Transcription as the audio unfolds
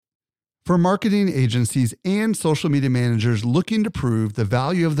For marketing agencies and social media managers looking to prove the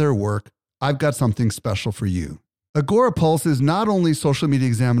value of their work, I've got something special for you. Agorapulse is not only Social Media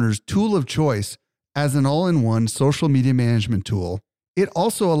Examiner's tool of choice as an all-in-one social media management tool, it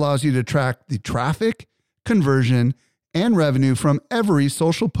also allows you to track the traffic, conversion, and revenue from every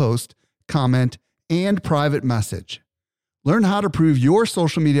social post, comment, and private message. Learn how to prove your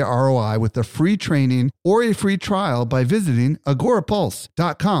social media ROI with a free training or a free trial by visiting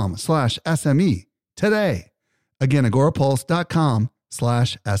agorapulse.com/SME today. Again,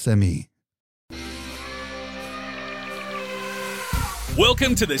 agorapulse.com/SME.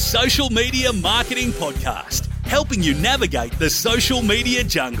 Welcome to the Social Media Marketing Podcast, helping you navigate the social media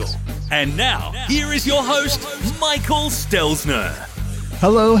jungle. And now, here is your host, Michael Stelzner.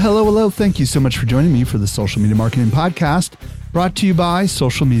 Hello. Thank you so much for joining me for the Social Media Marketing Podcast, brought to you by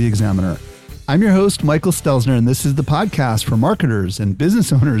Social Media Examiner. I'm your host, Michael Stelzner, and this is the podcast for marketers and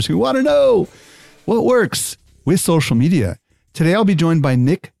business owners who want to know what works with social media. Today, I'll be joined by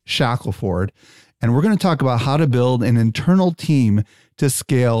Nick Shackelford, and we're going to talk about how to build an internal team to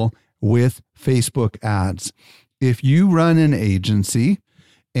scale with Facebook ads. If you run an agency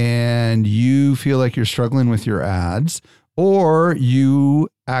and you feel like you're struggling with your ads, or you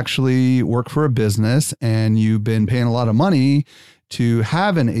actually work for a business and you've been paying a lot of money to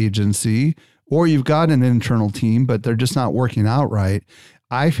have an agency, or you've got an internal team, but they're just not working out right,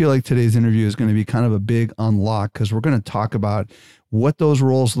 I feel like today's interview is going to be kind of a big unlock because we're going to talk about what those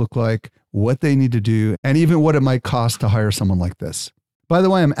roles look like, what they need to do, and even what it might cost to hire someone like this. By the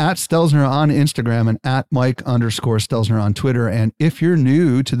way, I'm at Stelzner on Instagram and at Mike_Stelzner on Twitter. And if you're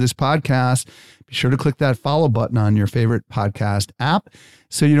new to this podcast, be sure to click that follow button on your favorite podcast app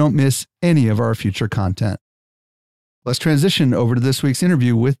so you don't miss any of our future content. Let's transition over to this week's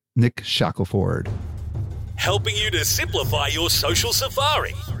interview with Nick Shackelford. Helping you to simplify your social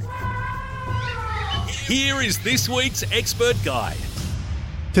safari. Here is this week's expert guide.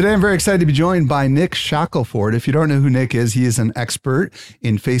 Today, I'm very excited to be joined by Nick Shackelford. If you don't know who Nick is, he is an expert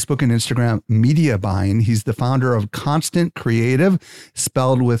in Facebook and Instagram media buying. He's the founder of Constant Creative,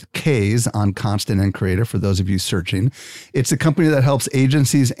 spelled with K's on Constant and Creative for those of you searching. It's a company that helps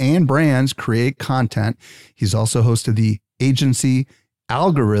agencies and brands create content. He's also hosted the Agency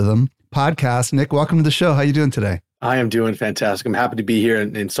Algorithm podcast. Nick, welcome to the show. How are you doing today? I am doing fantastic. I'm happy to be here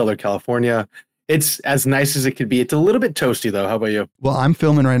in Southern California. It's as nice as it could be. It's a little bit toasty, though. How about you? Well, I'm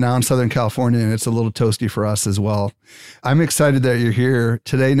filming right now in Southern California, and it's a little toasty for us as well. I'm excited that you're here.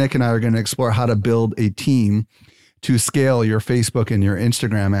 Today, Nick and I are going to explore how to build a team to scale your Facebook and your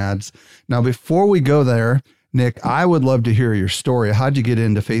Instagram ads. Now, before we go there, Nick, I would love to hear your story. How'd you get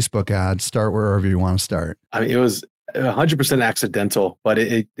into Facebook ads? Start wherever you want to start. I mean, it was 100% accidental, but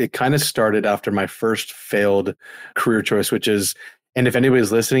it kind of started after my first failed career choice, which is, and if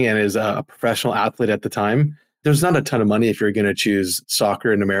anybody's listening and is a professional athlete at the time, there's not a ton of money if you're going to choose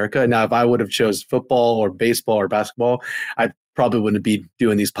soccer in America. Now, if I would have chose football or baseball or basketball, I probably wouldn't be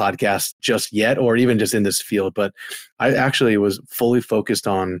doing these podcasts just yet, or even just in this field. But I actually was fully focused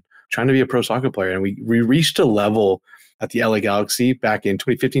on trying to be a pro soccer player. And we reached a level at the LA Galaxy back in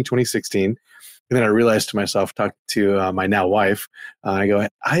 2015, 2016. And then I realized to myself, talking to my now wife, I go,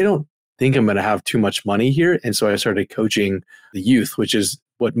 I don't think I'm going to have too much money here. And so I started coaching the youth, which is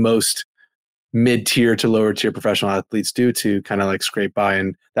what most mid-tier to lower tier professional athletes do to kind of like scrape by.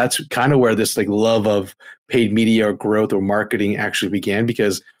 And that's kind of where this like love of paid media or growth or marketing actually began,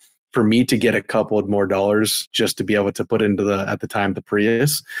 because for me to get a couple of more dollars just to be able to put into at the time, the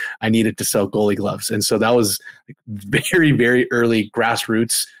Prius, I needed to sell goalie gloves. And so that was like very, very early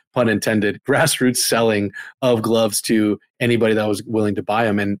grassroots, pun intended, grassroots selling of gloves to anybody that was willing to buy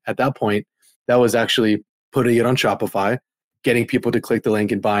them. And at that point, that was actually putting it on Shopify, getting people to click the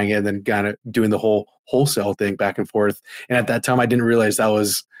link and buying it, and then kind of doing the whole wholesale thing back and forth. And at that time, I didn't realize that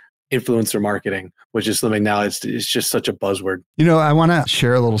was influencer marketing, which is something now it's just such a buzzword. You know, I want to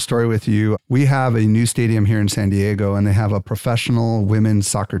share a little story with you. We have a new stadium here in San Diego, and they have a professional women's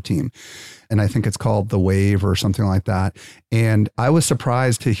soccer team. And I think it's called The Wave or something like that. And I was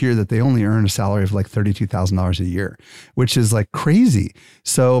surprised to hear that they only earn a salary of like $32,000 a year, which is like crazy.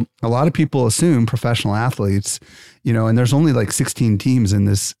 So a lot of people assume professional athletes, you know, and there's only like 16 teams in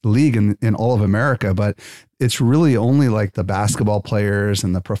this league in all of America, but it's really only like the basketball players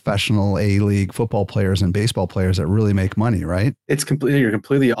and the professional A-League football players and baseball players that really make money, right? You're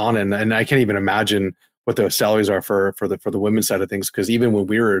completely on it. And I can't even imagine what those salaries are for the women's side of things. Because even when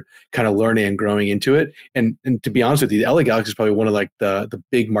we were kind of learning and growing into it, and to be honest with you, the LA Galaxy is probably one of like the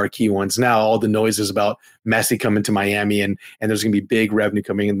big marquee ones. Now all the noise is about Messi coming to Miami and there's going to be big revenue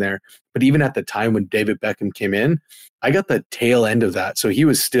coming in there. But even at the time when David Beckham came in, I got the tail end of that. So he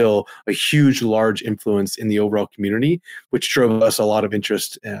was still a huge, large influence in the overall community, which drove us a lot of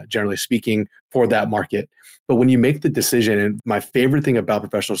interest, generally speaking, for that market. But when you make the decision, and my favorite thing about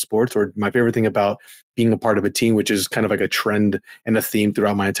professional sports, or my favorite thing about being a part of a team, which is kind of like a trend and a theme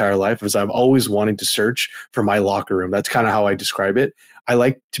throughout my entire life, is I've always wanted to search for my locker room. That's kind of how I describe it. I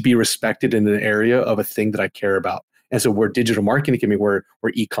like to be respected in an area of a thing that I care about. And so where digital marketing can be, where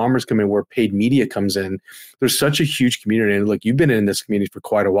e-commerce come in, where paid media comes in, there's such a huge community. And look, you've been in this community for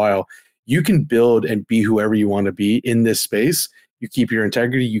quite a while. You can build and be whoever you want to be in this space. You keep your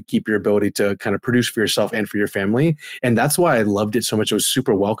integrity, you keep your ability to kind of produce for yourself and for your family. And that's why I loved it so much. It was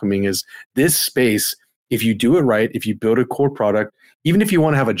super welcoming, is this space, if you do it right, if you build a core product, even if you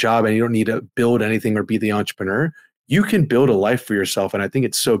want to have a job and you don't need to build anything or be the entrepreneur, you can build a life for yourself. And I think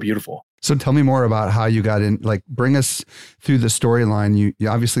it's so beautiful. So tell me more about how you got in, like bring us through the storyline. You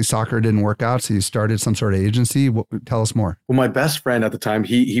obviously soccer didn't work out, so you started some sort of agency. Tell us more. Well, my best friend at the time,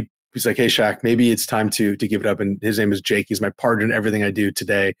 he's like, hey, Shaq, maybe it's time to give it up. And his name is Jake. He's my partner in everything I do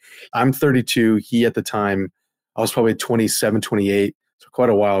today. I'm 32. He, at the time, I was probably 27, 28. So quite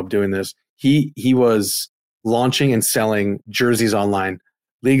a while of doing this. He was launching and selling jerseys online,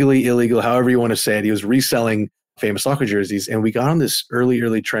 legally, illegal, however you want to say it. He was reselling famous soccer jerseys. And we got on this early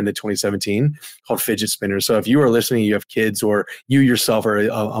trend in 2017 called fidget spinners. So if you are listening, you have kids, or you yourself are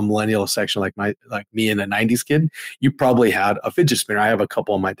a millennial section like me and a 90s kid, you probably had a fidget spinner. I have a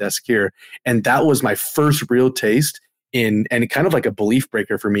couple on my desk here. And that was my first real taste in, and kind of like a belief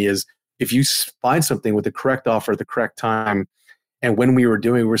breaker for me, is if you find something with the correct offer at the correct time. And when we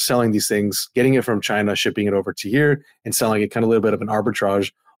were selling these things, getting it from China, shipping it over to here, and selling it kind of a little bit of an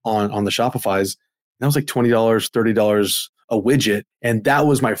arbitrage on the Shopify's. That was like $20, $30 a widget. And that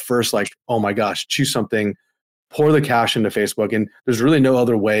was my first, like, oh my gosh, choose something, pour the cash into Facebook. And there's really no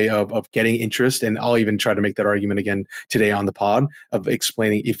other way of getting interest. And I'll even try to make that argument again today on the pod, of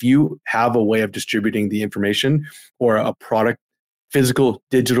explaining, if you have a way of distributing the information or a product, physical,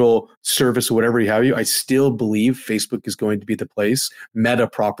 digital service, whatever you have, I still believe Facebook is going to be the place. Meta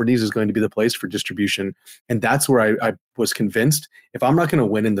Properties is going to be the place for distribution. And that's where I was convinced, if I'm not going to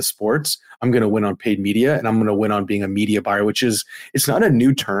win in the sports, I'm going to win on paid media, and I'm going to win on being a media buyer, which is, it's not a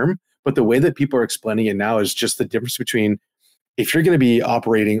new term, but the way that people are explaining it now is just the difference between, if you're going to be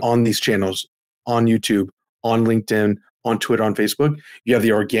operating on these channels, on YouTube, on LinkedIn, on Twitter, on Facebook, you have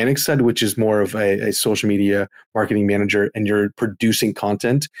the organic side, which is more of a social media marketing manager, and you're producing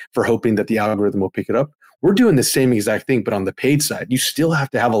content for hoping that the algorithm will pick it up. We're doing the same exact thing, but on the paid side, you still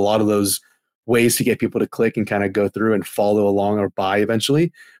have to have a lot of those ways to get people to click and kind of go through and follow along or buy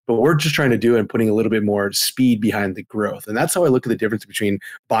eventually. But we're just trying to do it and putting a little bit more speed behind the growth. And that's how I look at the difference between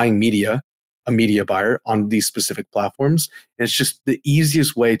buying media, a media buyer on these specific platforms. And it's just the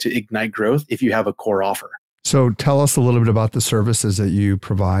easiest way to ignite growth if you have a core offer. So tell us a little bit about the services that you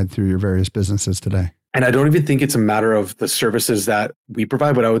provide through your various businesses today. And I don't even think it's a matter of the services that we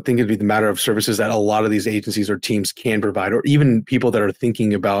provide, but I would think it'd be the matter of services that a lot of these agencies or teams can provide, or even people that are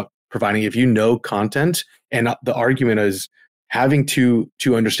thinking about providing. If you know content, and the argument is having two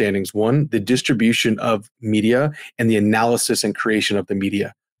understandings. One, the distribution of media, and the analysis and creation of the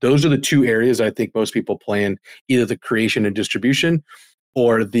media. Those are the two areas I think most people play in, either the creation and distribution,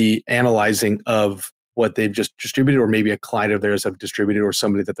 or the analyzing of what they've just distributed, or maybe a client of theirs have distributed, or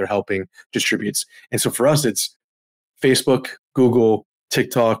somebody that they're helping distributes. And so for us, it's Facebook, Google,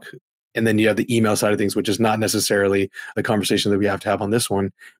 TikTok, and then you have the email side of things, which is not necessarily the conversation that we have to have on this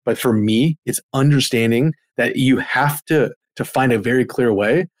one. But for me, it's understanding that you have to find a very clear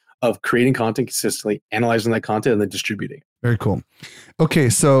way of creating content consistently, analyzing that content, and then distributing. Very cool. Okay,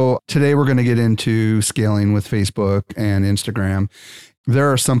 so today we're going to get into scaling with Facebook and Instagram.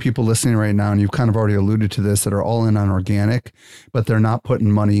 There are some people listening right now, and you've kind of already alluded to this, that are all in on organic, but they're not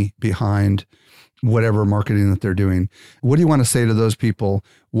putting money behind whatever marketing that they're doing. What do you want to say to those people?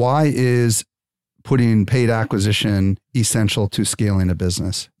 Why is putting paid acquisition essential to scaling a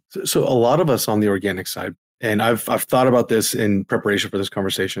business? So a lot of us on the organic side, and I've thought about this in preparation for this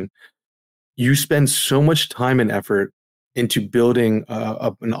conversation, you spend so much time and effort into building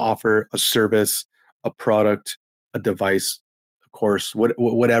an offer, a service, a product, a device, a course,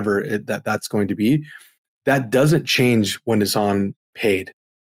 whatever that's going to be. That doesn't change when it's on paid.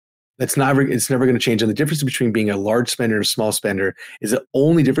 It's never going to change. And the difference between being a large spender and a small spender is the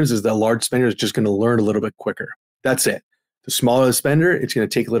only difference is that a large spender is just going to learn a little bit quicker. That's it. The smaller spender, it's going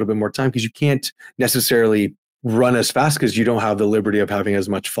to take a little bit more time, because you can't necessarily run as fast because you don't have the liberty of having as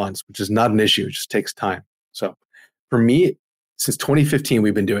much funds, which is not an issue. It just takes time. So for me, since 2015,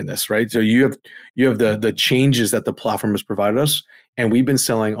 we've been doing this, right? So you have the changes that the platform has provided us, and we've been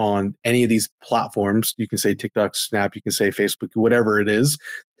selling on any of these platforms. You can say TikTok, Snap, you can say Facebook, whatever it is.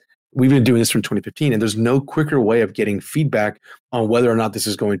 We've been doing this from 2015, and there's no quicker way of getting feedback on whether or not this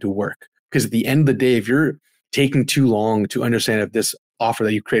is going to work. Because at the end of the day, if you're taking too long to understand if this offer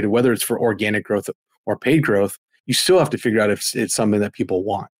that you created, whether it's for organic growth or paid growth, you still have to figure out if it's something that people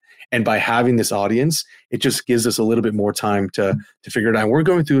want. And by having this audience, it just gives us a little bit more time to figure it out. And we're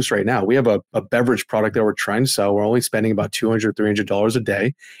going through this right now. We have a beverage product that we're trying to sell. We're only spending about $200, $300 a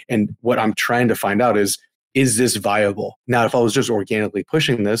day. And what I'm trying to find out is this viable? Now, if I was just organically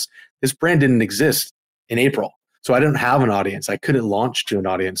pushing this brand didn't exist in April. So I didn't have an audience. I couldn't launch to an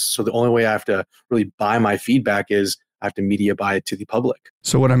audience. So the only way I have to really buy my feedback is I have to media buy it to the public.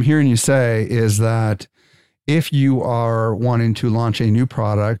 So what I'm hearing you say is that if you are wanting to launch a new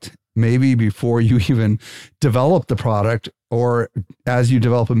product, maybe before you even develop the product, or as you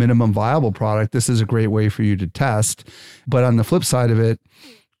develop a minimum viable product, this is a great way for you to test. But on the flip side of it,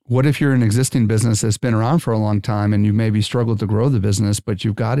 what if you're an existing business that's been around for a long time and you maybe struggled to grow the business, but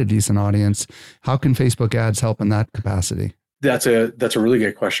you've got a decent audience? How can Facebook ads help in that capacity? That's a really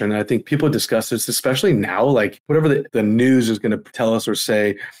good question. And I think people discuss this, especially now, like whatever the news is going to tell us or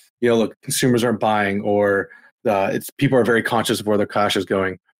say, look, consumers aren't buying, or people are very conscious of where their cash is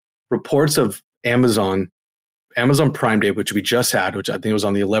going. Reports of Amazon Prime Day, which we just had, which I think was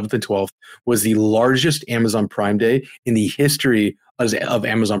on the 11th and 12th, was the largest Amazon Prime Day in the history of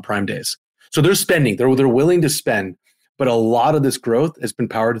Amazon Prime Days. So they're spending, they're willing to spend, but a lot of this growth has been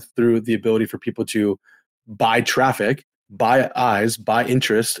powered through the ability for people to buy traffic, buy eyes, buy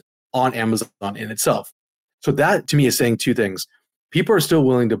interest on Amazon in itself. So that to me is saying two things. People are still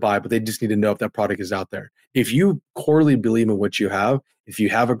willing to buy, but they just need to know if that product is out there. If you corely believe in what you have, if you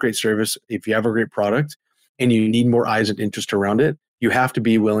have a great service, if you have a great product, and you need more eyes and interest around it, you have to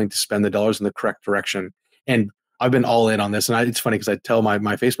be willing to spend the dollars in the correct direction. And I've been all in on this. And it's funny because I tell my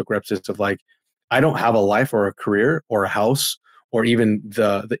Facebook reps this of like, I don't have a life or a career or a house or even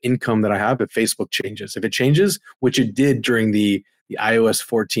the income that I have if Facebook changes. If it changes, which it did during the iOS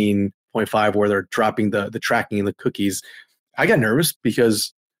 14.5 where they're dropping the tracking and the cookies, I got nervous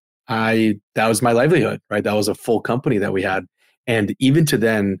because that was my livelihood, right? That was a full company that we had. And even to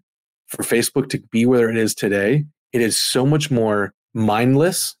then, for Facebook to be where it is today, it is so much more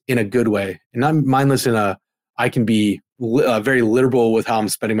mindless in a good way. And not mindless in I can be very literal with how I'm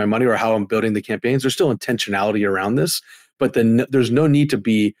spending my money or how I'm building the campaigns. There's still intentionality around this, but then there's no need to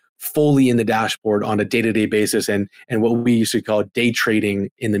be fully in the dashboard on a day-to-day basis and what we used to call day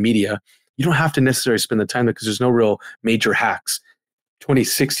trading in the media. You don't have to necessarily spend the time because there's no real major hacks.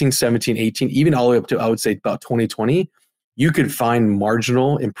 2016, 17, 18, even all the way up to, I would say, about 2020, you could find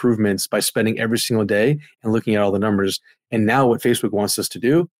marginal improvements by spending every single day and looking at all the numbers. And now what Facebook wants us to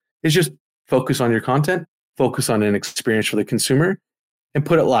do is just focus on your content, focus on an experience for the consumer, and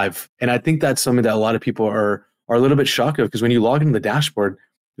put it live. And I think that's something that a lot of people are a little bit shocked of, because when you log into the dashboard,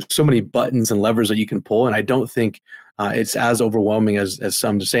 there's so many buttons and levers that you can pull. And I don't think it's as overwhelming as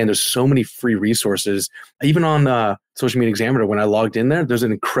some are saying. There's so many free resources. Even on Social Media Examiner, when I logged in there's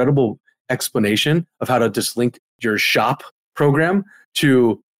an incredible explanation of how to just link your shop program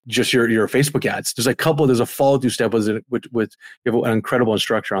to just your Facebook ads. There's a follow-through step with you have an incredible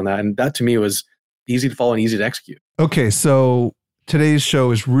instructor on that. And that to me was easy to follow and easy to execute. Okay. So today's show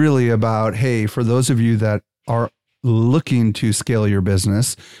is really about, hey, for those of you that are looking to scale your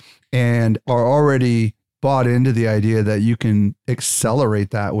business and are already bought into the idea that you can accelerate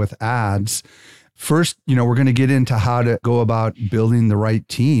that with ads. First, we're going to get into how to go about building the right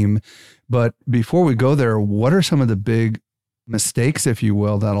team. But before we go there, what are some of the big mistakes, if you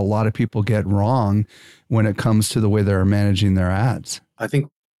will, that a lot of people get wrong when it comes to the way they're managing their ads? I think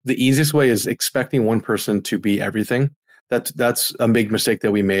the easiest way is expecting one person to be everything. That's a big mistake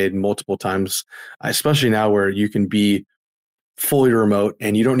that we made multiple times, especially now where you can be fully remote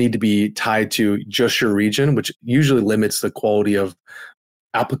and you don't need to be tied to just your region, which usually limits the quality of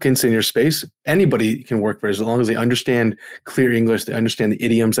applicants in your space. Anybody can work for it as long as they understand clear English, they understand the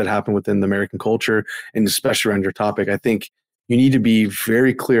idioms that happen within the American culture, and especially around your topic. I think you need to be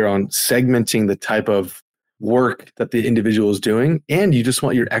very clear on segmenting the type of work that the individual is doing, and you just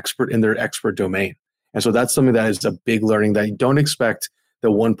want your expert in their expert domain. And so that's something that is a big learning, that you don't expect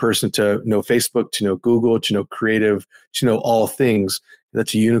the one person to know Facebook, to know Google, to know creative, to know all things.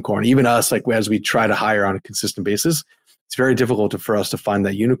 That's a unicorn. Even us, like as we try to hire on a consistent basis, it's very difficult for us to find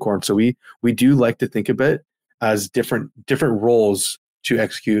that unicorn. So we do like to think of it as different roles to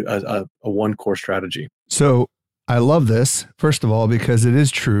execute a one core strategy. So I love this, first of all, because it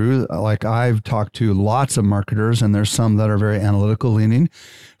is true. Like I've talked to lots of marketers and there's some that are very analytical leaning.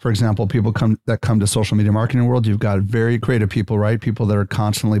 For example, people that come to social media marketing world, you've got very creative people, right? People that are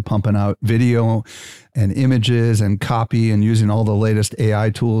constantly pumping out video and images and copy and using all the latest AI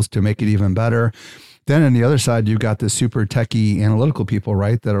tools to make it even better. Then on the other side, you've got the super techie analytical people,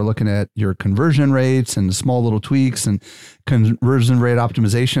 right? That are looking at your conversion rates and small little tweaks and conversion rate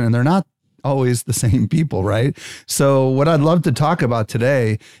optimization. And they're not always the same people, right? So what I'd love to talk about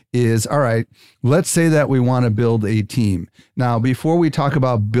today is, all right, let's say that we want to build a team. Now, before we talk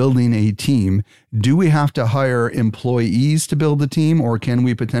about building a team, do we have to hire employees to build the team, or can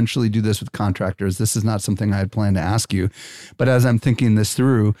we potentially do this with contractors? This is not something I had planned to ask you, but as I'm thinking this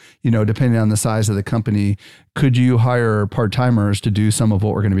through, depending on the size of the company, could you hire part-timers to do some of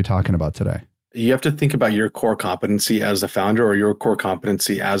what we're going to be talking about today? You have to think about your core competency as a founder or your core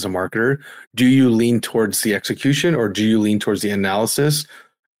competency as a marketer. Do you lean towards the execution, or do you lean towards the analysis,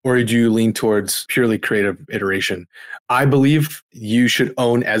 or do you lean towards purely creative iteration? I believe you should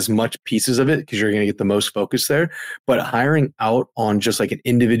own as much pieces of it because you're going to get the most focus there. But hiring out on just like an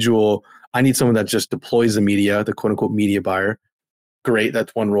individual, I need someone that just deploys the media, the quote unquote media buyer. Great,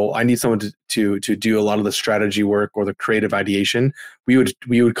 that's one role. I need someone to do a lot of the strategy work or the creative ideation. We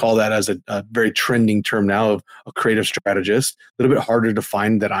would call that as a very trending term now of a creative strategist. A little bit harder to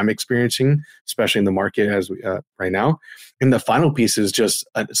find that I'm experiencing, especially in the market as we right now. And the final piece is just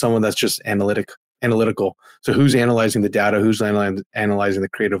someone that's just analytical. So who's analyzing the data? Who's analyzing the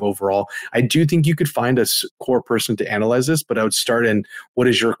creative overall? I do think you could find a core person to analyze this, but I would start in what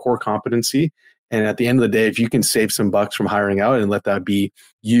is your core competency. And at the end of the day, if you can save some bucks from hiring out and let that be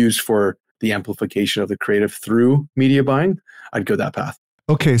used for the amplification of the creative through media buying, I'd go that path.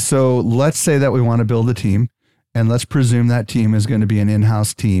 Okay, so let's say that we want to build a team, and let's presume that team is going to be an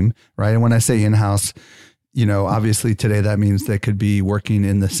in-house team, right? And when I say in-house, obviously today that means they could be working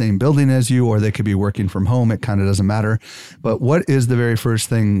in the same building as you, or they could be working from home. It kind of doesn't matter. But what is the very first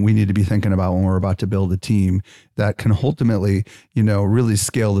thing we need to be thinking about when we're about to build a team that can ultimately, really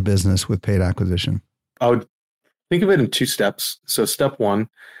scale the business with paid acquisition? I would think of it in two steps. So step one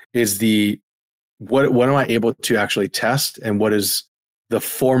is what am I able to actually test, and what is the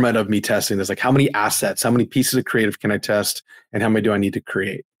format of me testing this? Like how many assets, how many pieces of creative can I test, and how many do I need to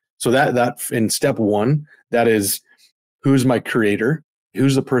create? So that in step one, that is who's my creator,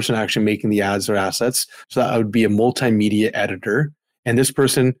 who's the person actually making the ads or assets. So that would be a multimedia editor. And this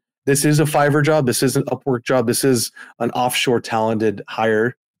person, this is a Fiverr job. This is an Upwork job. This is an offshore talented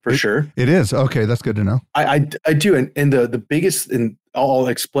hire for sure. It is. Okay. That's good to know. I do. And the biggest, and I'll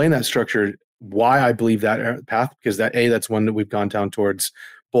explain that structure, why I believe that path, because that's one that we've gone down towards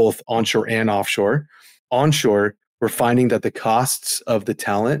both onshore and offshore. Onshore, we're finding that the costs of the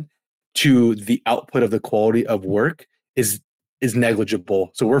talent to the output of the quality of work is negligible.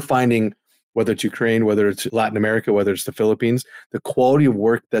 So we're finding, whether it's Ukraine, whether it's Latin America, whether it's the Philippines, the quality of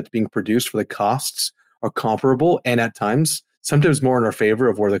work that's being produced for the costs are comparable, and at times, sometimes more in our favor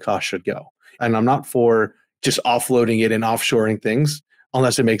of where the cost should go. And I'm not for just offloading it and offshoring things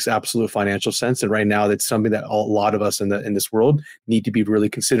unless it makes absolute financial sense. And right now, that's something that a lot of us in this world need to be really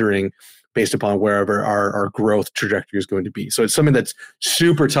considering based upon wherever our growth trajectory is going to be. So it's something that's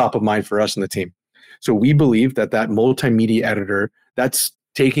super top of mind for us and the team. So we believe that multimedia editor, that's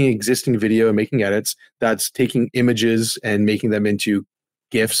taking existing video and making edits, that's taking images and making them into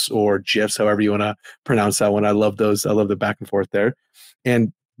GIFs or GIFs, however you want to pronounce that one. I love those. I love the back and forth there.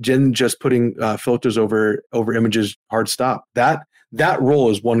 And just putting filters over images, hard stop. That role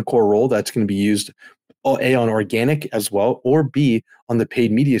is one core role that's going to be used A, on organic as well, or B, on the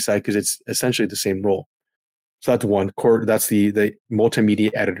paid media side, because it's essentially the same role. So that's one core. That's the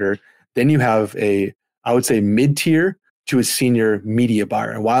multimedia editor. Then you have I would say mid-tier to a senior media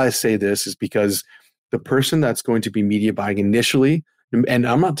buyer. And why I say this is because the person that's going to be media buying initially, and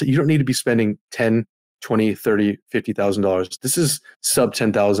you don't need to be spending $10, $20, $30, $50,000. This is sub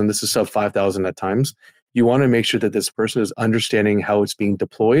 10,000. This is sub 5,000 at times. You want to make sure that this person is understanding how it's being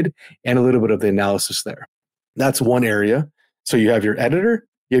deployed and a little bit of the analysis there. That's one area. So you have your editor,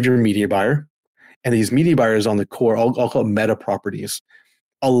 you have your media buyer, and these media buyers on the core, I'll call it meta properties.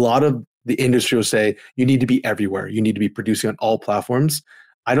 A lot of the industry will say you need to be everywhere. You need to be producing on all platforms.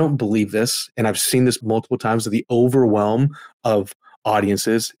 I don't believe this, and I've seen this multiple times, of the overwhelm of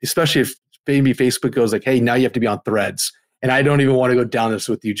audiences, especially if maybe Facebook goes like, hey, now you have to be on Threads. And I don't even want to go down this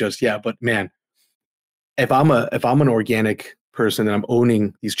with you just yet, but man, if I'm an organic person and I'm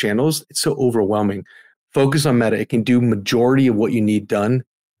owning these channels, it's so overwhelming. Focus on meta. It can do majority of what you need done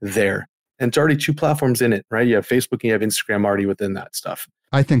there. And it's already 2 platforms in it, right? You have Facebook and you have Instagram already within that stuff.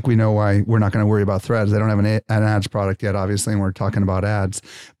 I think we know why we're not going to worry about Threads. They don't have an ads product yet, obviously, and we're talking about ads.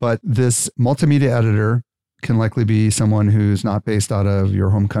 But this multimedia editor can likely be someone who's not based out of your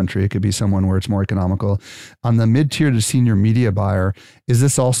home country. It could be someone where it's more economical. On the mid-tier to senior media buyer, is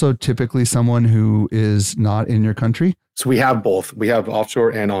this also typically someone who is not in your country? So we have both. We have offshore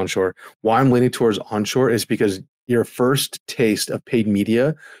and onshore. Why I'm leaning towards onshore is because your first taste of paid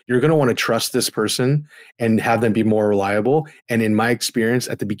media, you're going to want to trust this person and have them be more reliable. And in my experience,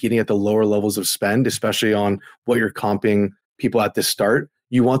 at the beginning, at the lower levels of spend, especially on what you're comping people at the start,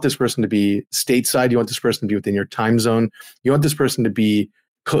 you want this person to be stateside. You want this person to be within your time zone. You want this person to be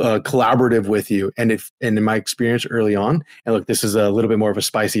collaborative with you. And in my experience early on, and look, this is a little bit more of a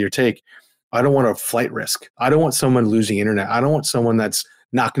spicier take, I don't want a flight risk. I don't want someone losing internet. I don't want someone that's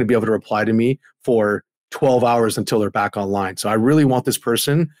not going to be able to reply to me for 12 hours until they're back online. So I really want this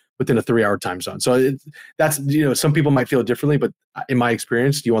person within a 3-hour time zone. So that's, some people might feel differently, but in my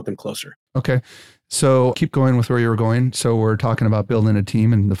experience, you want them closer. Okay. So keep going with where you were going. So we're talking about building a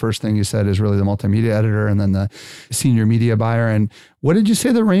team. And the first thing you said is really the multimedia editor and then the senior media buyer. And what did you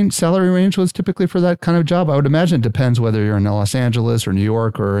say the salary range was typically for that kind of job? I would imagine it depends whether you're in Los Angeles or New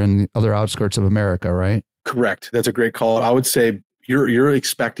York or in the other outskirts of America, right? Correct. That's a great call. I would say you're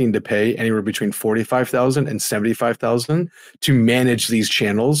expecting to pay anywhere between $45,000 and $75,000 to manage these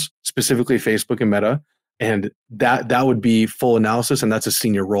channels, specifically Facebook and Meta. And that would be full analysis, and that's a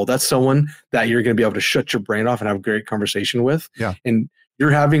senior role. That's someone that you're going to be able to shut your brain off and have a great conversation with. Yeah. And you're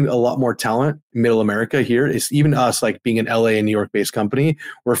having a lot more talent in Middle America here. It's even us, like being an LA and New York based company,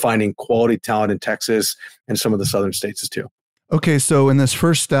 we're finding quality talent in Texas and some of the southern states too. Okay, so in this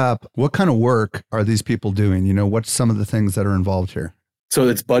first step, what kind of work are these people doing? What's some of the things that are involved here? So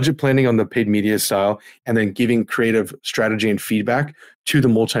it's budget planning on the paid media style, and then giving creative strategy and feedback to the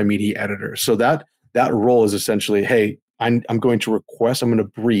multimedia editor. So that role is essentially, hey, I'm going to request, I'm going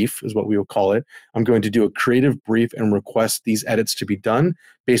to brief is what we will call it. I'm going to do a creative brief and request these edits to be done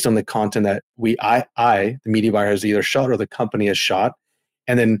based on the content that the media buyer has either shot or the company has shot.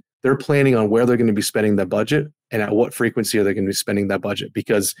 And then they're planning on where they're going to be spending that budget and at what frequency are they going to be spending that budget.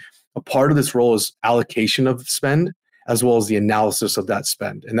 Because a part of this role is allocation of spend as well as the analysis of that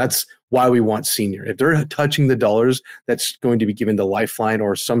spend. And that's why we want senior. If they're touching the dollars that's going to be given the lifeline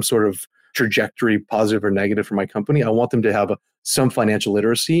or some sort of trajectory, positive or negative for my company, I want them to have some financial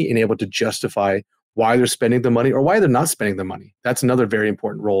literacy and able to justify why they're spending the money or why they're not spending the money. That's another very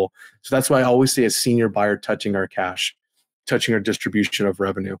important role. So that's why I always say a senior buyer touching our cash, touching our distribution of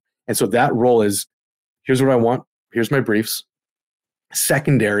revenue. And so that role is, here's what I want. Here's my briefs.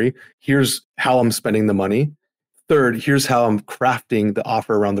 Secondary, here's how I'm spending the money. Third, here's how I'm crafting the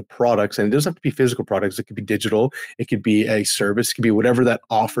offer around the products. And it doesn't have to be physical products. It could be digital. It could be a service. It could be whatever that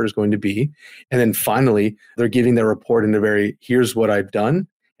offer is going to be. And then finally, they're giving their report in a very, here's what I've done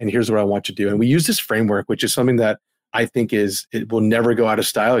and here's what I want to do. And we use this framework, which is something that I think it will never go out of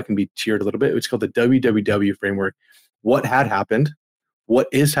style. It can be tiered a little bit. It's called the WWW framework. What had happened, what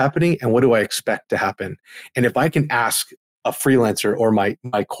is happening, and what do I expect to happen? And if I can ask a freelancer or my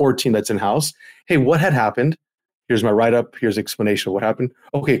core team that's in-house, hey, what had happened? Here's my write-up. Here's explanation of what happened.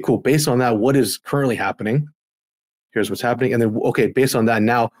 Okay, cool. Based on that, what is currently happening? Here's what's happening. And then, okay, based on that,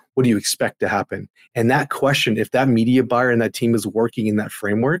 now, what do you expect to happen? And that question, if that media buyer and that team is working in that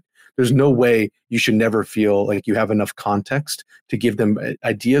framework, there's no way you should never feel like you have enough context to give them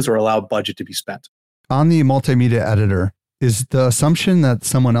ideas or allow budget to be spent. On the multimedia editor, is the assumption that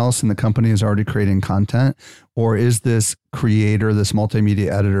someone else in the company is already creating content, or is this creator, this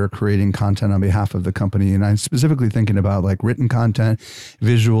multimedia editor, creating content on behalf of the company? And I'm specifically thinking about like written content,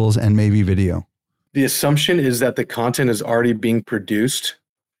 visuals, and maybe video. The assumption is that the content is already being produced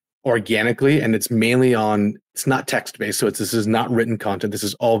organically, and it's mainly it's not text-based. So this is not written content. This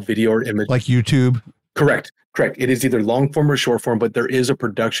is all video or image. Like YouTube? Correct. It is either long form or short form, but there is a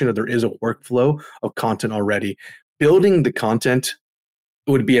production or there is a workflow of content already. Building the content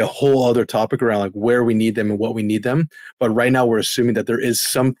would be a whole other topic around like where we need them and what we need them. But right now we're assuming that there is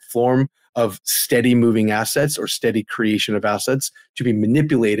some form of steady moving assets or steady creation of assets to be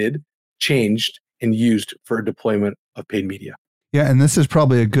manipulated, changed, and used for deployment of paid media. Yeah, and this is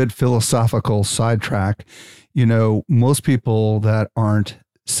probably a good philosophical sidetrack. Most people that aren't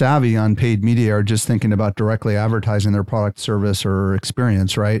savvy on paid media are just thinking about directly advertising their product, service, or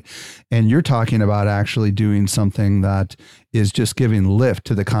experience, right? And you're talking about actually doing something that is just giving lift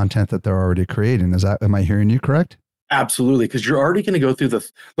to the content that they're already creating. Am I hearing you correct? Absolutely, because you're already going to go through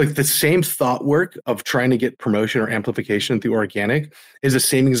the same thought work of trying to get promotion or amplification through organic is the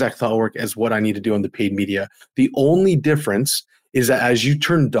same exact thought work as what I need to do on the paid media. The only difference is that as you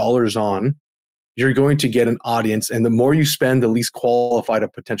turn dollars on, you're going to get an audience. And the more you spend, the least qualified a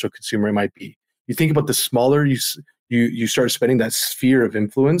potential consumer it might be. You think about the smaller you start spending, that sphere of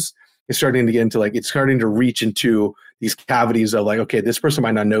influence is starting to get into it's starting to reach into these cavities of okay, this person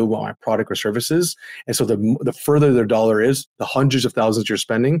might not know what my product or service is. And so the further their dollar is, the hundreds of thousands you're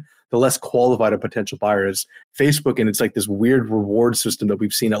spending, the less qualified a potential buyer is. Facebook, and it's this weird reward system that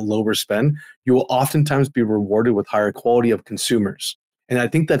we've seen at lower spend, you will oftentimes be rewarded with higher quality of consumers. And I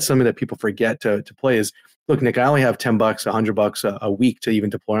think that's something that people forget to play is, look, Nick, I only have $10, $100 a week to even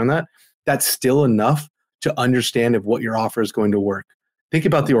deploy on that. That's still enough to understand if what your offer is going to work. Think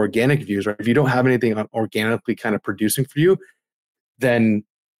about the organic views, right? If you don't have anything organically kind of producing for you, then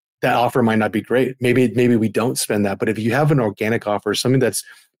that offer might not be great. Maybe we don't spend that. But if you have an organic offer, something that's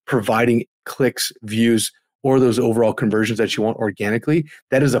providing clicks, views, or those overall conversions that you want organically,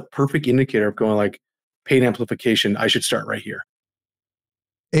 that is a perfect indicator of going paid amplification. I should start right here.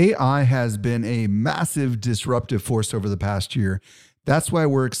 AI has been a massive disruptive force over the past year. That's why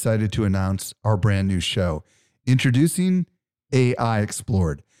we're excited to announce our brand new show, introducing AI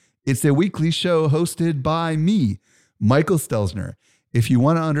Explored. It's a weekly show hosted by me, Michael Stelzner. If you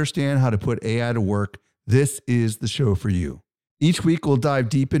want to understand how to put AI to work, this is the show for you. Each week, we'll dive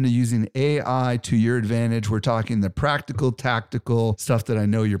deep into using AI to your advantage. We're talking the practical, tactical stuff that I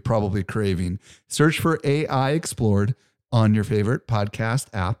know you're probably craving. Search for AI Explored on your favorite podcast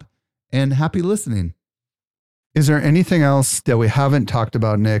app, and happy listening. Is there anything else that we haven't talked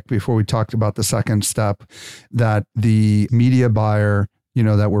about, Nick, before we talked about the second step, that the media buyer,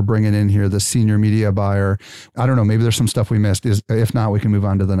 that we're bringing in here, the senior media buyer, I don't know, maybe there's some stuff we missed. If not, we can move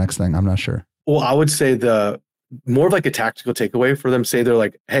on to the next thing. I'm not sure. Well, I would say more of a tactical takeaway for them. Say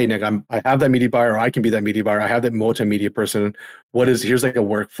they're hey, Nick, I have that media buyer, or I can be that media buyer. I have that multimedia person. Here's a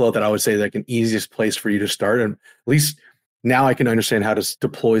workflow that I would say an easiest place for you to start. And at least now I can understand how to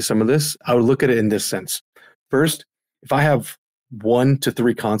deploy some of this. I would look at it in this sense. First, if I have 1 to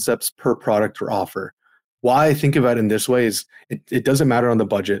 3 concepts per product or offer, why I think about it in this way is it doesn't matter on the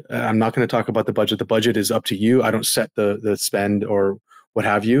budget. I'm not going to talk about the budget. The budget is up to you. I don't set the spend or what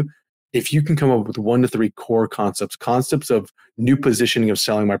have you. If you can come up with 1 to 3 core concepts of new positioning of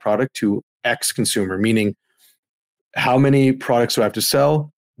selling my product to X consumer, meaning how many products do I have to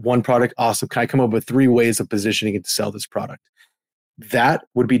sell? 1 product, awesome. Can I come up with 3 ways of positioning it to sell this product? That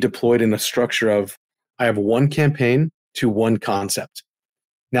would be deployed in a structure of, I have 1 campaign to 1 concept.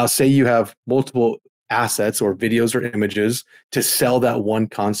 Now, say you have multiple assets or videos or images to sell that 1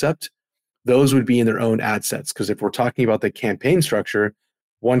 concept. Those would be in their own ad sets. Because if we're talking about the campaign structure,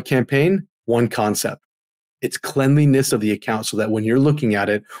 1 campaign, 1 concept. It's cleanliness of the account so that when you're looking at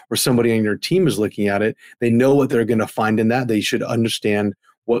it or somebody on your team is looking at it, they know what they're going to find in that. They should understand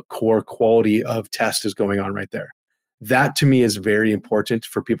what core quality of test is going on right there. That to me is very important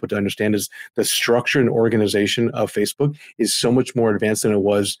for people to understand, is the structure and organization of Facebook is so much more advanced than it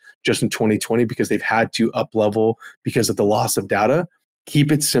was just in 2020 because they've had to up level because of the loss of data.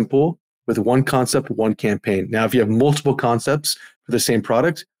 Keep it simple with 1 concept, 1 campaign. Now, if you have multiple concepts for the same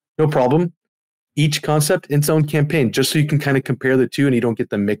product, no problem. Each concept in its own campaign, just so you can kind of compare the two and you don't get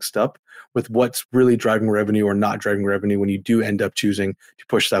them mixed up with what's really driving revenue or not driving revenue when you do end up choosing to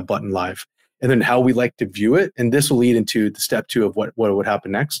push that button live. And then how we like to view it, and this will lead into the step 2 of what would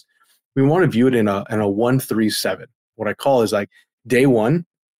happen next. We want to view it in a 1-3-7. What I call is day 1,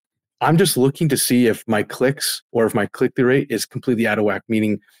 I'm just looking to see if my clicks or if my click-through rate is completely out of whack,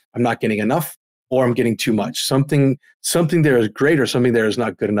 meaning I'm not getting enough or I'm getting too much. Something there is great or something there is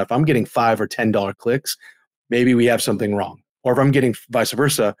not good enough. I'm getting $5 or $10 clicks. Maybe we have something wrong. Or if I'm getting vice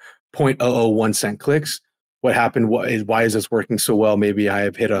versa, 0.001 cent clicks, what happened? Why is this working so well? Maybe I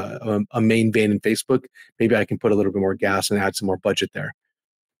have hit a main vein in Facebook. Maybe I can put a little bit more gas and add some more budget there.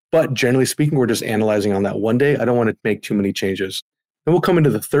 But generally speaking, we're just analyzing on that one day. I don't want to make too many changes. Then we'll come into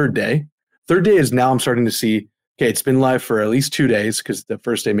the third day. Third day is now I'm starting to see, okay, it's been live for at least 2 days because the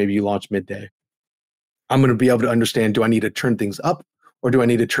first day, maybe you launch midday. I'm going to be able to understand, do I need to turn things up or do I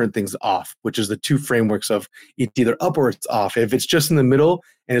need to turn things off, which is the 2 frameworks of it's either up or it's off. If it's just in the middle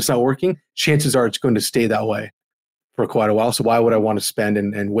and it's not working, chances are it's going to stay that way for quite a while. So why would I want to spend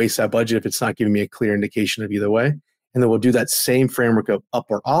and waste that budget if it's not giving me a clear indication of either way? And then we'll do that same framework of up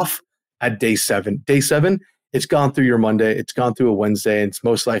or off at day 7. Day 7, it's gone through your Monday, it's gone through a Wednesday, and it's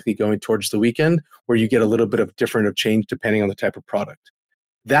most likely going towards the weekend where you get a little bit of different of change depending on the type of product.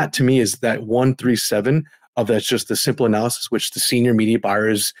 That to me is that 1-3-7 of that's just the simple analysis, which the senior media buyer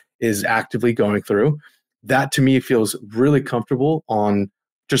is actively going through. That to me feels really comfortable on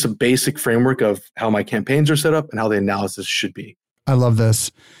just a basic framework of how my campaigns are set up and how the analysis should be. I love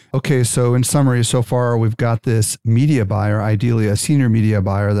this. Okay, so in summary, so far we've got this media buyer, ideally a senior media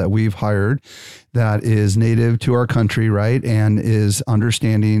buyer that we've hired that is native to our country, right? And is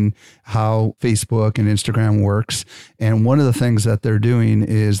understanding how Facebook and Instagram works. And one of the things that they're doing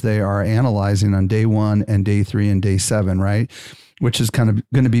is they are analyzing on day 1 and day 3 and day 7, right? Which is kind of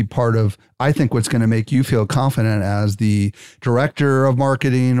going to be part of, I think, what's going to make you feel confident as the director of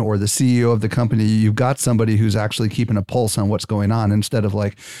marketing or the CEO of the company. You've got somebody who's actually keeping a pulse on what's going on instead of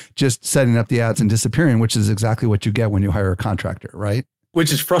like just setting up the ads and disappearing, which is exactly what you get when you hire a contractor, right?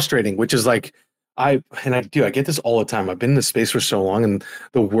 Which is frustrating, which is like, I get this all the time. I've been in this space for so long. And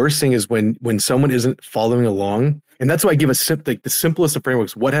the worst thing is when someone isn't following along. And that's why I give the simplest of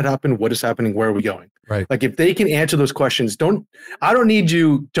frameworks. What had happened? What is happening? Where are we going? Right. Like if they can answer those questions, I don't need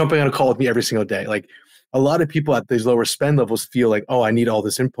you jumping on a call with me every single day. Like a lot of people at these lower spend levels feel like, oh, I need all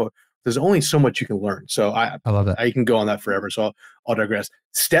this input. There's only so much you can learn. So I love that. I can go on that forever. So I'll digress.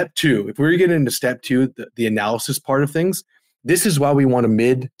 Step 2, if we're getting into step 2, the analysis part of things, this is why we want a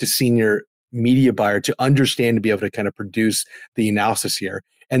mid to senior media buyer to understand, to be able to kind of produce the analysis here.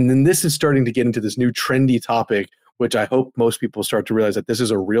 And then this is starting to get into this new trendy topic, which I hope most people start to realize that this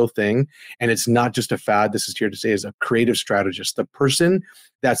is a real thing. And it's not just a fad. This is here to say is a creative strategist, the person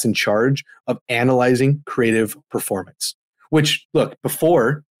that's in charge of analyzing creative performance, which look,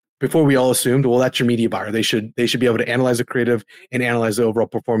 before we all assumed, well, that's your media buyer. They should be able to analyze the creative and analyze the overall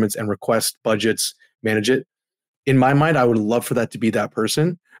performance and request budgets, manage it. In my mind, I would love for that to be that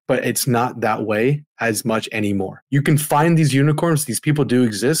person, but it's not that way as much anymore. You can find these unicorns. These people do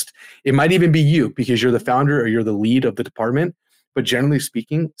exist. It might even be you because you're the founder or you're the lead of the department. But generally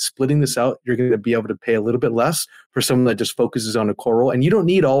speaking, splitting this out, you're going to be able to pay a little bit less for someone that just focuses on a core role. And you don't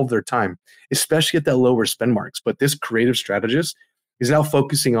need all of their time, especially at that lower spend marks. But this creative strategist is now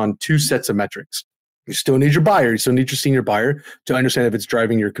focusing on 2 sets of metrics. You still need your buyer. You still need your senior buyer to understand if it's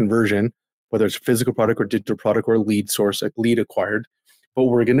driving your conversion, whether it's a physical product or digital product or a lead source, like lead acquired. But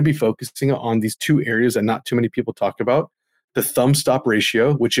we're going to be focusing on these 2 areas that not too many people talk about. The thumb stop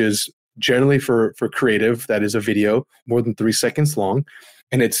ratio, which is generally for creative, that is a video more than 3 seconds long.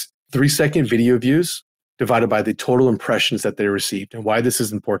 And it's 3-second video views divided by the total impressions that they received. And why this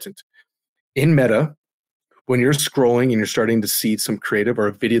is important. In Meta, when you're scrolling and you're starting to see some creative or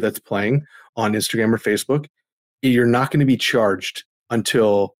a video that's playing on Instagram or Facebook, you're not going to be charged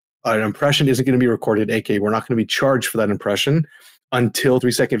until an impression isn't going to be recorded. AKA, we're not going to be charged for that impression until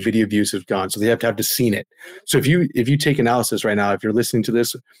 3-second video views have gone. So they have to seen it. So if you take analysis right now, if you're listening to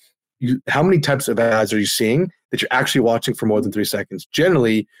this, how many types of ads are you seeing that you're actually watching for more than 3 seconds?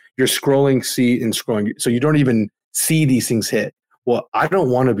 Generally, you're scrolling, scrolling. So you don't even see these things hit. Well, I don't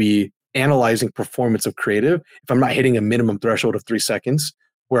want to be analyzing performance of creative if I'm not hitting a minimum threshold of 3 seconds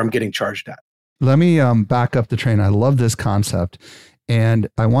where I'm getting charged at. Let me back up the train. I love this concept. And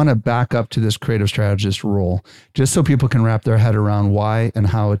I want to back up to this creative strategist role, just so people can wrap their head around why and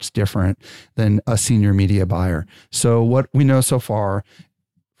how it's different than a senior media buyer. So what we know so far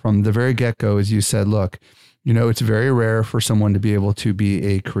from the very get-go is you said, look, it's very rare for someone to be able to be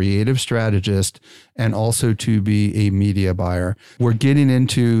a creative strategist and also to be a media buyer. We're getting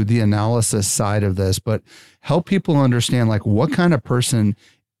into the analysis side of this, but help people understand like what kind of person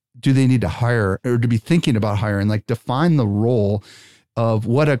do they need to hire or to be thinking about hiring, like define the role of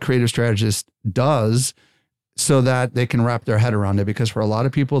what a creative strategist does so that they can wrap their head around it. Because for a lot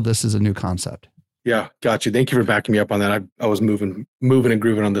of people, this is a new concept. Yeah, got you. Thank you for backing me up on that. I was moving and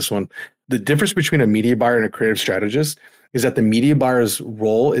grooving on this one. The difference between a media buyer and a creative strategist is that the media buyer's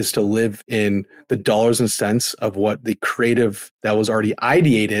role is to live in the dollars and cents of what the creative that was already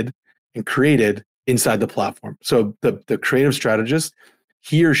ideated and created inside the platform. So the creative strategist,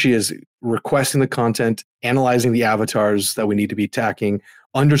 he or she is requesting the content, analyzing the avatars that we need to be attacking,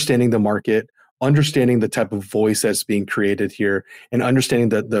 understanding the market, understanding the type of voice that's being created here, and understanding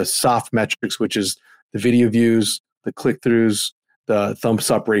the soft metrics, which is the video views, the click-throughs, the thumbs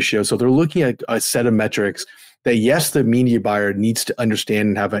up ratio. So they're looking at a set of metrics that, yes, the media buyer needs to understand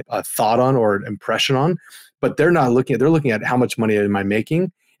and have a thought on or an impression on, but they're looking at how much money am I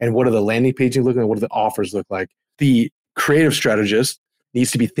making and what are the landing pages looking like, what do the offers look like. The creative strategist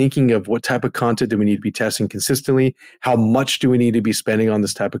needs to be thinking of what type of content do we need to be testing consistently, how much do we need to be spending on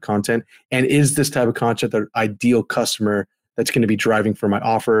this type of content, and is this type of content the ideal customer that's going to be driving for my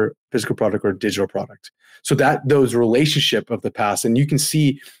offer, physical product or digital product. So those relationship of the past, and you can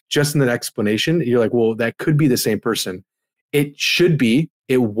see just in that explanation, you're like, well, that could be the same person. It should be,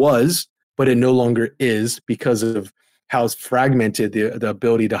 it was, but it no longer is because of how fragmented the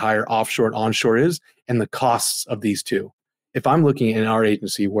ability to hire offshore and onshore is and the costs of these two. If I'm looking in our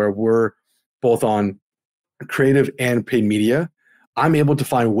agency where we're both on creative and paid media, I'm able to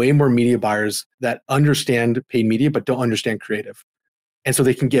find way more media buyers that understand paid media, but don't understand creative. And so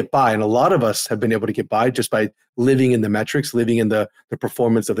they can get by. And a lot of us have been able to get by just by living in the metrics, living in the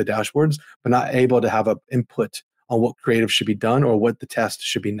performance of the dashboards, but not able to have an input on what creative should be done or what the test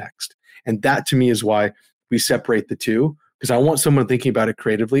should be next. And that to me is why we separate the two, because I want someone thinking about it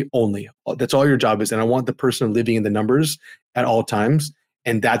creatively only. That's all your job is. And I want the person living in the numbers at all times.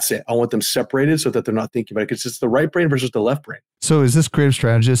 And that's it. I want them separated so that they're not thinking about it, because it's the right brain versus the left brain. So is this creative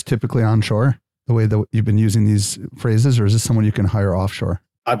strategist typically onshore, the way that you've been using these phrases, or is this someone you can hire offshore?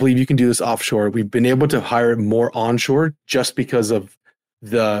 I believe you can do this offshore. We've been able to hire more onshore just because of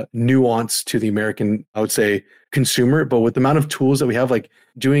the nuance to the American, I would say, consumer. But with the amount of tools that we have, like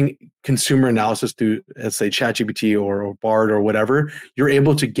doing consumer analysis through, let's say, ChatGPT or Bard or whatever, you're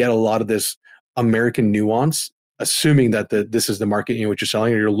able to get a lot of this American nuance, assuming that this is the market in which you're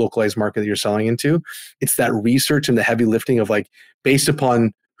selling, or your localized market that you're selling into. It's that research and the heavy lifting of, like, based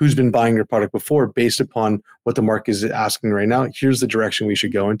upon who's been buying your product before, based upon what the market is asking right now, here's the direction we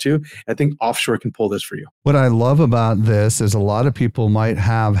should go into. I think offshore can pull this for you. What I love about this is a lot of people might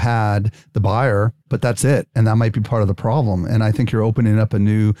have had the buyer, but that's it. And that might be part of the problem. And I think you're opening up a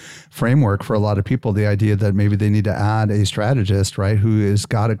new framework for a lot of people, the idea that maybe they need to add a strategist, right, who has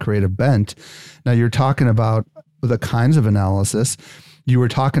got a creative bent. Now you're talking about the kinds of analysis. You were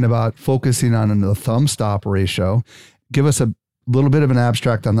talking about focusing on the thumb stop ratio. Give us a little bit of an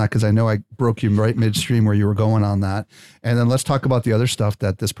abstract on that, because I know I broke you right midstream where you were going on that. And then let's talk about the other stuff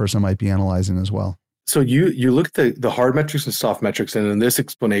that this person might be analyzing as well. So you look at the hard metrics and soft metrics, and in this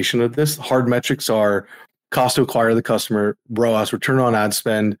explanation of this, hard metrics are cost to acquire the customer, ROAS, return on ad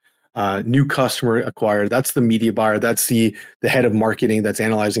spend, new customer acquired. That's the media buyer. That's the head of marketing that's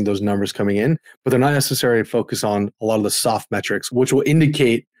analyzing those numbers coming in. But they're not necessarily focused on a lot of the soft metrics, which will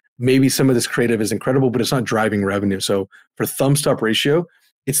indicate maybe some of this creative is incredible, but it's not driving revenue. So for thumb stop ratio,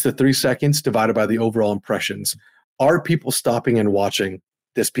 it's the 3 seconds divided by the overall impressions. Are people stopping and watching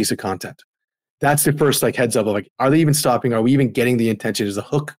this piece of content? That's the first heads up of are they even stopping? Are we even getting the intention? Is the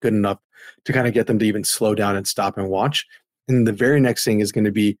hook good enough to kind of get them to even slow down and stop and watch? And the very next thing is going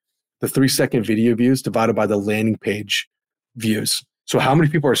to be the 3-second video views divided by the landing page views. So how many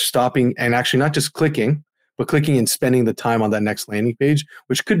people are stopping and actually not just clicking, but clicking and spending the time on that next landing page,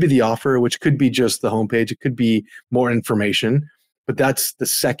 which could be the offer, which could be just the homepage. It could be more information, but that's the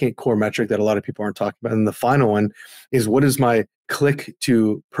second core metric that a lot of people aren't talking about. And the final one is, what is my click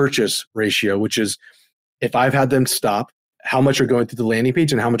to purchase ratio, which is if I've had them stop, how much are going through the landing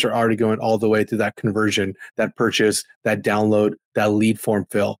page and how much are already going all the way to that conversion, that purchase, that download, that lead form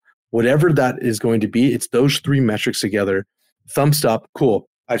fill. Whatever that is going to be, it's those 3 metrics together. Thumbs up, cool.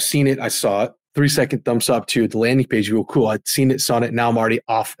 I've seen it, I saw it. 3-second thumbs up to the landing page. You go, cool, I've seen it, saw it. Now I'm already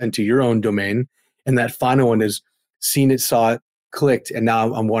off into your own domain. And that final one is seen it, saw it, clicked, and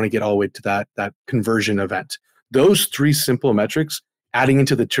now I want to get all the way to that conversion event. Those 3 simple metrics adding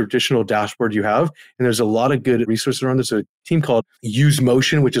into the traditional dashboard you have. And there's a lot of good resources around this. There's a team called Use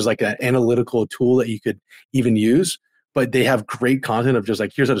Motion, which is like an analytical tool that you could even use. But they have great content of just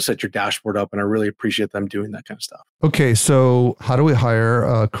here's how to set your dashboard up. And I really appreciate them doing that kind of stuff. Okay. So how do we hire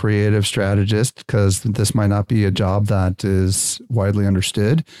a creative strategist? Because this might not be a job that is widely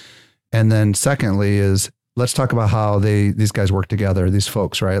understood. And then secondly is, let's talk about how these guys work together, these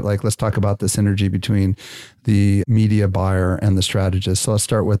folks, right? Let's talk about the synergy between the media buyer and the strategist. So let's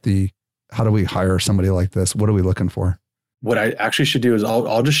start with how do we hire somebody like this? What are we looking for? What I actually should do is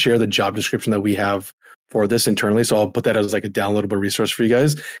I'll just share the job description that we have for this internally. So I'll put that as a downloadable resource for you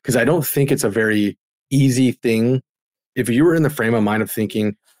guys, because I don't think it's a very easy thing. If you were in the frame of mind of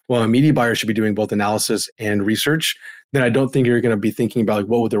thinking, well, a media buyer should be doing both analysis and research, then I don't think you're going to be thinking about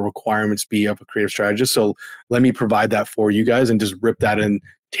what would the requirements be of a creative strategist. So let me provide that for you guys and just rip that and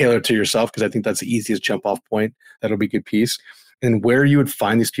tailor it to yourself, because I think that's the easiest jump off point. That'll be a good piece. And where you would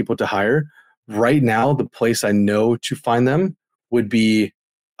find these people to hire, right now, the place I know to find them would be,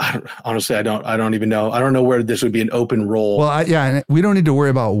 honestly, I don't even know. I don't know where this would be an open role. Well, and we don't need to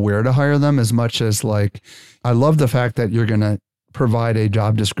worry about where to hire them as much as I love the fact that you're going to provide a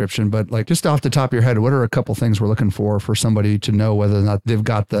job description, but just off the top of your head, what are a couple things we're looking for somebody to know whether or not they've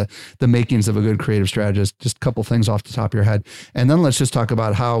got the makings of a good creative strategist? Just a couple things off the top of your head. And then let's just talk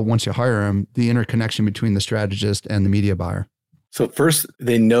about how, once you hire them, the interconnection between the strategist and the media buyer. So first,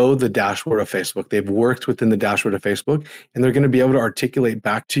 they know the dashboard of Facebook. They've worked within the dashboard of Facebook, and they're going to be able to articulate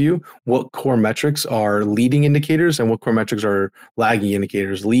back to you what core metrics are leading indicators and what core metrics are lagging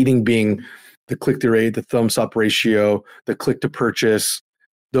indicators. Leading being the click-through rate, the thumbs up ratio, the click to purchase,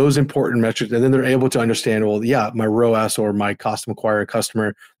 those important metrics. And then they're able to understand, well, yeah, my ROAS or my cost to acquire a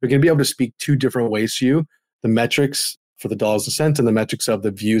customer, they're going to be able to speak 2 different ways to you. The metrics for the dollars and cents and the metrics of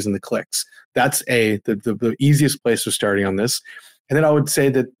the views and the clicks. That's the easiest place for starting on this. And then I would say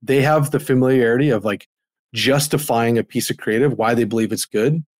that they have the familiarity of like justifying a piece of creative, why they believe it's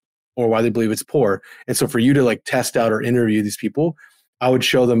good or why they believe it's poor. And so for you to like test out or interview these people, I would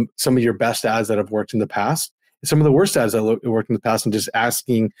show them some of your best ads that have worked in the past, and some of the worst ads that worked in the past, and just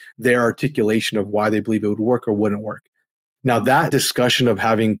asking their articulation of why they believe it would work or wouldn't work. Now that discussion of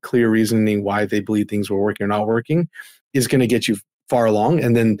having clear reasoning why they believe things were working or not working is going to get you far along.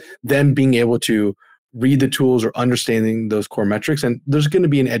 And then being able to read the tools or understanding those core metrics. And there's going to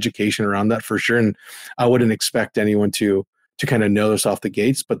be an education around that for sure. And I wouldn't expect anyone to kind of know this off the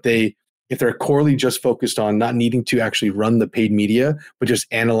gates, but if they're corely just focused on not needing to actually run the paid media, but just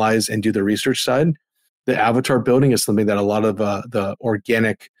analyze and do the research side, the avatar building is something that a lot of the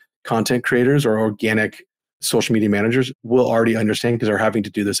organic content creators or organic social media managers will already understand because they're having to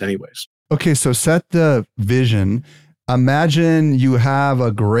do this anyways. Okay, so set the vision. Imagine you have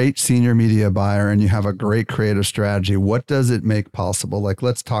a great senior media buyer and you have a great creative strategy. What does it make possible? Like,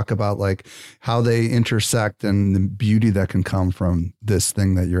 let's talk about like how they intersect and the beauty that can come from this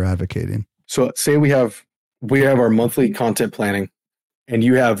thing that you're advocating. So say we have our monthly content planning, and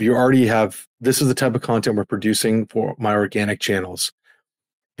you already have, this is the type of content we're producing for my organic channels.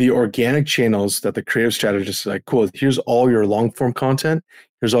 The organic channels that the creative strategist is like, cool, here's all your long form content,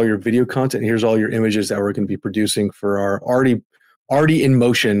 here's all your video content, here's all your images that we're going to be producing for our already in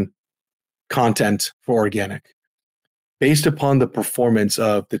motion content for organic. Based upon the performance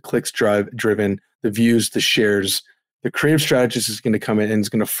of the clicks driven, the views, the shares, the creative strategist is going to come in and is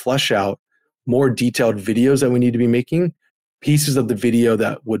going to flesh out more detailed videos that we need to be making, pieces of the video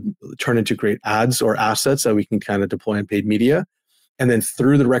that would turn into great ads or assets that we can kind of deploy in paid media. And then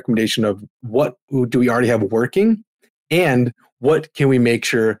through the recommendation of what do we already have working and what can we make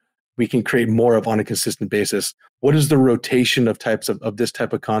sure we can create more of on a consistent basis? What is the rotation of types of this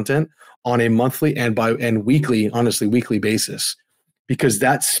type of content on a monthly and weekly, honestly, weekly basis? Because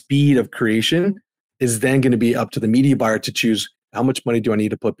that speed of creation is then going to be up to the media buyer to choose how much money do I need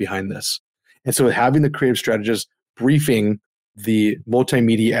to put behind this. And so having the creative strategist briefing the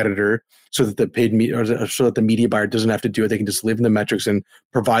multimedia editor so that the paid media or so that the media buyer doesn't have to do it. They can just live in the metrics and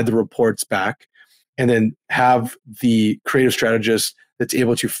provide the reports back, and then have the creative strategist that's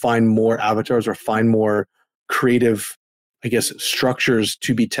able to find more avatars or find more creative, I guess, structures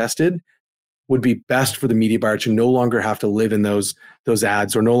to be tested would be best for the media buyer to no longer have to live in those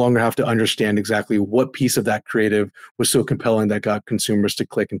ads or no longer have to understand exactly what piece of that creative was so compelling that got consumers to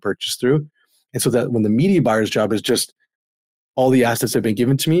click and purchase through. And so that when the media buyer's job is just all the assets have been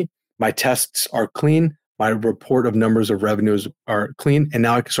given to me, my tests are clean, my report of numbers of revenues are clean, and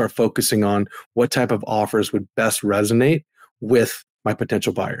now I can start focusing on what type of offers would best resonate with my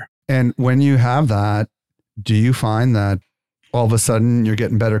potential buyer. And when you have that, do you find that all of a sudden you're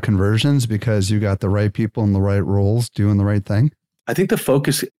getting better conversions because you got the right people in the right roles doing the right thing? I think the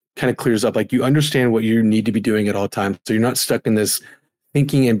focus kind of clears up. Like you understand what you need to be doing at all times. So you're not stuck in this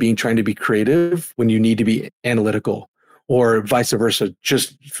thinking and trying to be creative when you need to be analytical, or vice versa,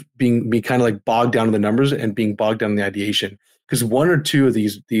 just being kind of like bogged down in the numbers and being bogged down in the ideation. Because one or two of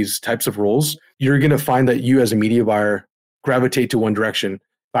these types of roles, you're going to find that you as a media buyer gravitate to one direction.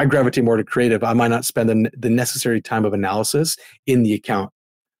 If I gravitate more to creative, I might not spend the necessary time of analysis in the account.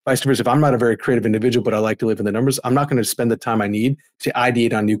 Vice versa, if I'm not a very creative individual, but I like to live in the numbers, I'm not going to spend the time I need to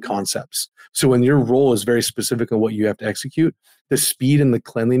ideate on new concepts. So when your role is very specific on what you have to execute, the speed and the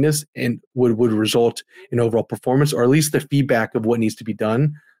cleanliness and would result in overall performance, or at least the feedback of what needs to be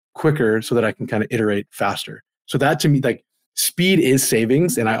done quicker so that I can kind of iterate faster. So that to me, like speed is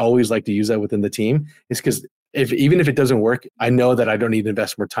savings. And I always like to use that within the team. It's because even if it doesn't work, I know that I don't need to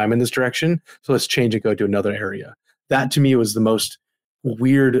invest more time in this direction. So let's change and go to another area. That to me was the most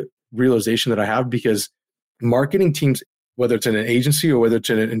weird realization that I have, because marketing teams, whether it's in an agency or whether it's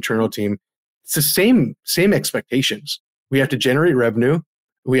in an internal team, it's the same expectations. We have to generate revenue.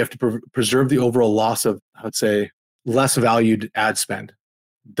 We have to preserve the overall loss of, I would say, less valued ad spend.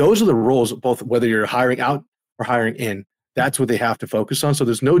 Those are the roles, both whether you're hiring out or hiring in. That's what they have to focus on. So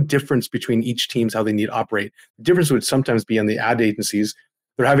there's no difference between each team's how they need to operate. The difference would sometimes be on the ad agencies.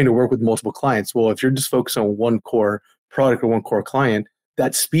 They're having to work with multiple clients. Well, if you're just focused on one core product or one core client,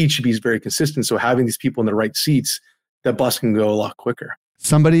 that speed should be very consistent. So having these people in the right seats, that bus can go a lot quicker.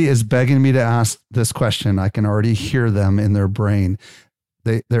 Somebody is begging me to ask this question. I can already hear them in their brain.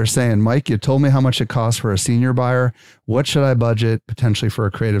 They're saying, Mike, you told me how much it costs for a senior buyer. What should I budget potentially for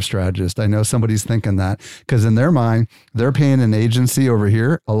a creative strategist? I know somebody's thinking that because in their mind, they're paying an agency over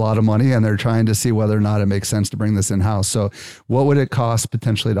here a lot of money and they're trying to see whether or not it makes sense to bring this in-house. So what would it cost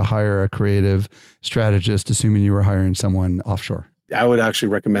potentially to hire a creative strategist, assuming you were hiring someone offshore? I would actually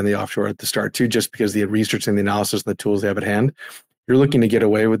recommend the offshore at the start too, just because the research and the analysis and the tools they have at hand. You're looking to get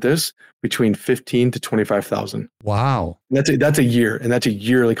away with this between 15 to 25,000. Wow. That's a year, and that's a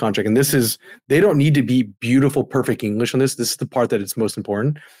yearly contract. And they don't need to be beautiful, perfect English on this. This is the part that it's most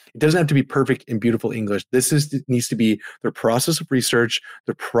important. It doesn't have to be perfect and beautiful English. It needs to be their process of research,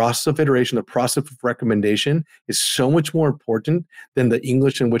 the process of iteration, the process of recommendation is so much more important than the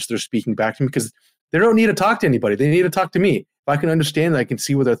English in which they're speaking back to me, because they don't need to talk to anybody. They need to talk to me. If I can understand, I can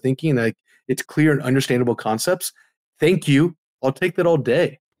see what they're thinking, and it's clear and understandable concepts. Thank you. I'll take that all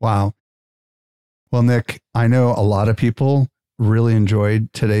day. Wow. Well, Nick, I know a lot of people really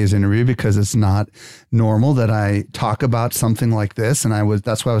enjoyed today's interview because it's not normal that I talk about something like this. And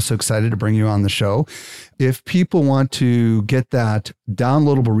that's why I was so excited to bring you on the show. If people want to get that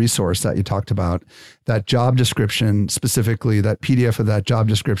downloadable resource that you talked about, that job description, specifically that PDF of that job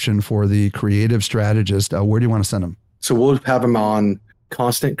description for the creative strategist, where do you want to send them? So we'll have them on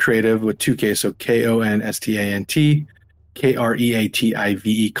Constant Creative with 2 K. So KONSTANT.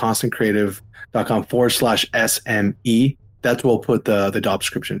 KREATIVE, constantcreative.com/SME. That's where we'll put the job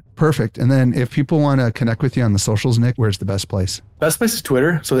description. Perfect. And then if people want to connect with you on the socials, Nick, where's the best place? Best place is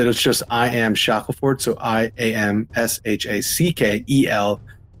Twitter. So that it's just I am Shackelford. So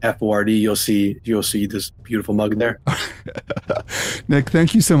IAMSHACKELFORD. You'll see this beautiful mug there. Nick,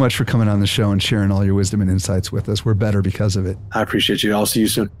 thank you so much for coming on the show and sharing all your wisdom and insights with us. We're better because of it. I appreciate you. I'll see you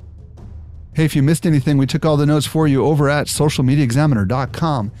soon. Hey, if you missed anything, we took all the notes for you over at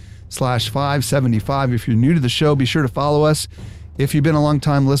socialmediaexaminer.com/575. If you're new to the show, be sure to follow us. If you've been a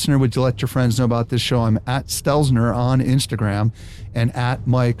long-time listener, would you let your friends know about this show? I'm at Stelzner on Instagram and at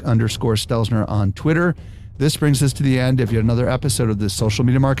Mike_Stelzner on Twitter. This brings us to the end of yet another episode of this Social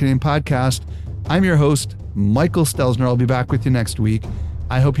Media Marketing Podcast. I'm your host, Michael Stelzner. I'll be back with you next week.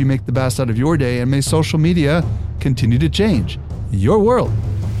 I hope you make the best out of your day, and may social media continue to change your world.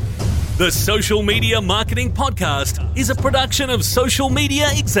 The Social Media Marketing Podcast is a production of Social Media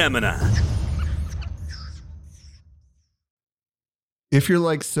Examiner. If you're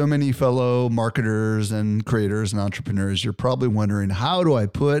like so many fellow marketers and creators and entrepreneurs, you're probably wondering, how do I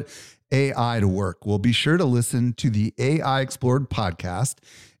put AI to work? Well, be sure to listen to the AI Explored podcast,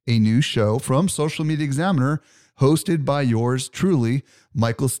 a new show from Social Media Examiner, hosted by yours truly,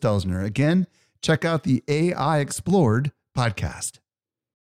 Michael Stelzner. Again, check out the AI Explored podcast.